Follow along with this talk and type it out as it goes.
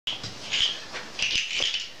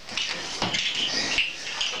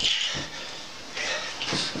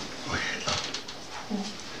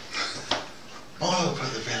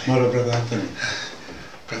What up, Brother Anthony?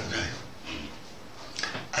 Brother Dave,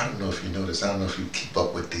 I don't know if you notice, I don't know if you keep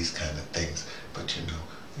up with these kind of things, but you know,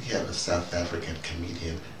 we have a South African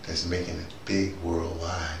comedian that's making it big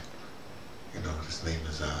worldwide. You know, his name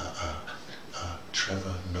is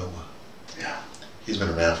Trevor Noah. Yeah. He's been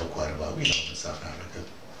around for quite a while. We know him in South Africa.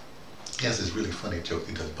 He has this really funny joke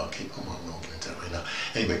he does about cake. I'm not going to get into that right now.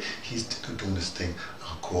 Anyway, he's doing this thing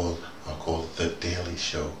called The Daily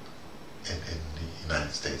Show in the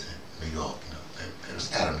United States, in New York. You know,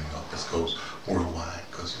 there's out of New York. This goes worldwide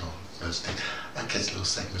because, you know, I catch little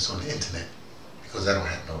segments on the internet because I don't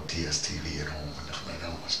have no DSTV at home or nothing like that.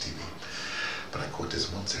 I don't watch TV. But I caught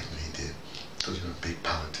this one segment he did. So, you know, big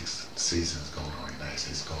politics season is going on in the United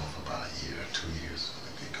States. It's going on for about a year or 2 years.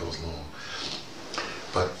 It goes long.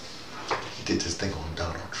 But he did this thing on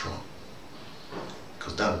Donald Trump.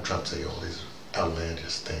 Because Donald Trump say all these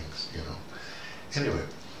outlandish things, you know. Anyway,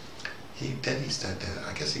 then he said that,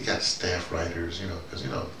 I guess he got staff writers, you know, because,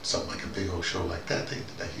 you know, something like a big old show like that,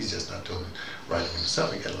 he's just not doing writing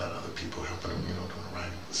himself. He got a lot of other people helping him, you know, doing the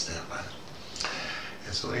writing with staff writers.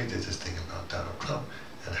 And so they did this thing about Donald Trump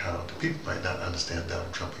and how the people might not understand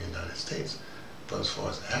Donald Trump in the United States. But as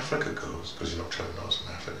far as Africa goes, because, you know, Trevor Noah's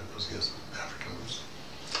from Africa, because he has some African roots.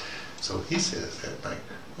 So he says that, like,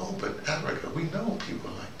 oh, but Africa, we know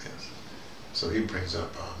people like this. So he brings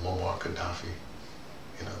up Muammar Gaddafi,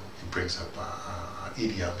 you know, he brings up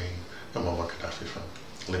Idi Amin, Muammar Gaddafi from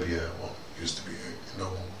Libya, well, used to be, you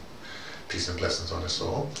know, peace and blessings on his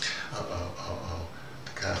soul.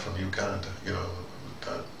 The guy from Uganda, you know,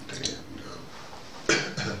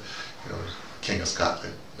 you know, King of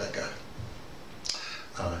Scotland, that guy.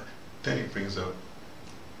 Then he brings up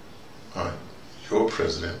your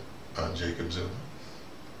president, Jacob Zuma,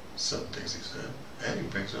 some things he said, and he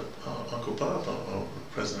brings up Uncle Bob,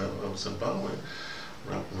 president of Zimbabwe,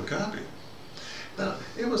 Robert Mugabe. Now,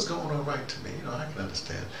 it was going all right to me, you know, I can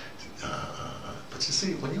understand. But you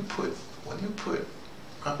see, when you put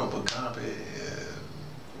Robert Mugabe and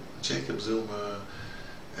Jacob Zuma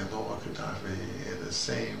and Muammar Gaddafi in the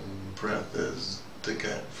same breath as the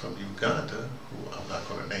guy from Uganda, who I'm not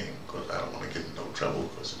going to name because I don't want to get in no trouble,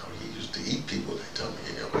 because, you know, he used to eat people. They tell me,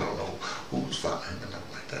 you know, I don't know who's fighting and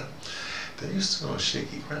nothing like that. They used to go on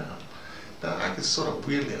shaky ground. Now, I can sort of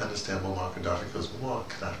weirdly understand Muammar Gaddafi, because Muammar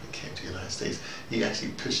Gaddafi came to the United States. He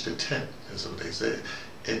actually pitched a tent, is what they said,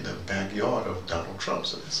 in the backyard of Donald Trump.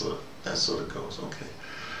 So that sort of goes, okay.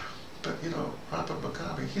 But, you know, Robert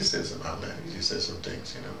Mugabe, he says some outlandish, he says some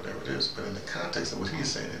things, you know, whatever it is. But in the context of what he's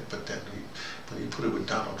saying, but then when you put it with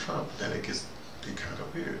Donald Trump, then it gets kind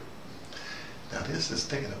of weird. Now, there's this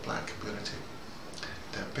thing in the black community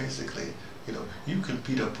that basically, you know, you can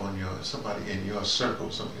beat up on somebody in your circle,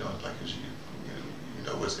 you know, like you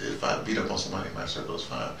know, if I beat up on somebody in my circle, it's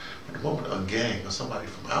fine. But the moment a gang or somebody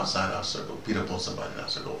from outside our circle beat up on somebody in our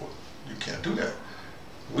circle, well, you can't do that.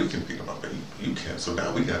 We can beat them up, but you can't. So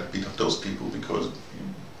now we got to beat up those people because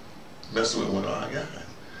you messed with one of our guys.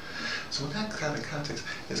 So in that kind of context,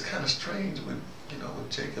 it's kind of strange with, you know, with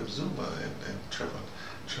Jacob Zuma and Trevor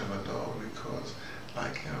Noah, because,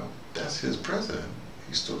 like, you know, that's his president.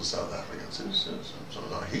 He's still a South African citizen, so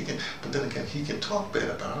he can. But then again, he can talk bad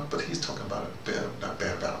about him, but he's talking about it not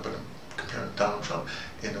bad about him, but comparing Donald Trump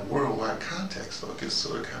in a worldwide context. So it gets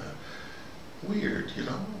sort of kind of weird, you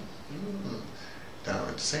know. Now,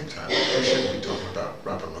 at the same time, we shouldn't be talking about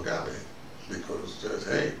Robert Mugabe, because,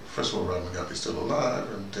 hey, first of all, Robert Mugabe's still alive,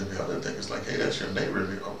 and then the other thing is like, hey, that's your neighbor.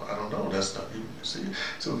 Oh, I don't know, that's not you, see?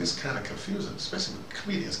 So it's kind of confusing, especially with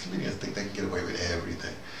comedians. Comedians think they can get away with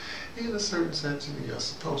everything. In a certain sense, you know, you're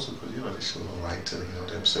supposed to, because, you know, they show no light to, you know,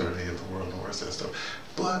 the absurdity of the world and all that stuff.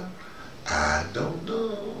 But I don't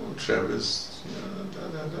know, Trevor's,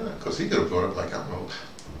 because he could have brought up, like, I don't know,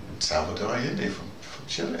 Salvador Allende from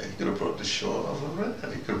Chile. He could have brought up the shore of Iran.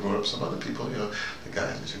 He could have brought up some other people, you know, the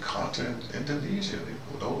guy in Jakarta in Indonesia.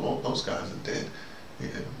 All those guys are dead.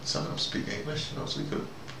 Some of them speak English, you know, so he could.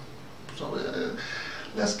 So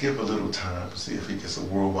let's give him a little time and see if he gets a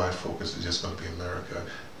worldwide focus. It's just going to be America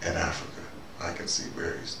and Africa. I can see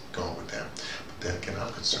where he's going with that. But then again,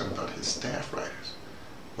 I'm concerned about his staff writers.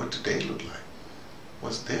 What do they look like?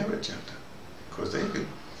 What's their agenda? Because they could,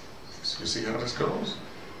 you see how this goes?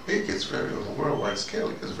 It gets very, on a worldwide scale,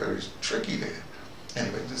 it gets very tricky there.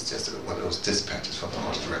 Anyway, this is just one of those dispatches from the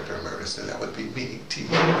ArtsDirector emeritus, and that would be me,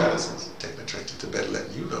 thePatterson, taking the train to Tibet,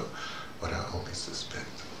 letting you know what I only suspect.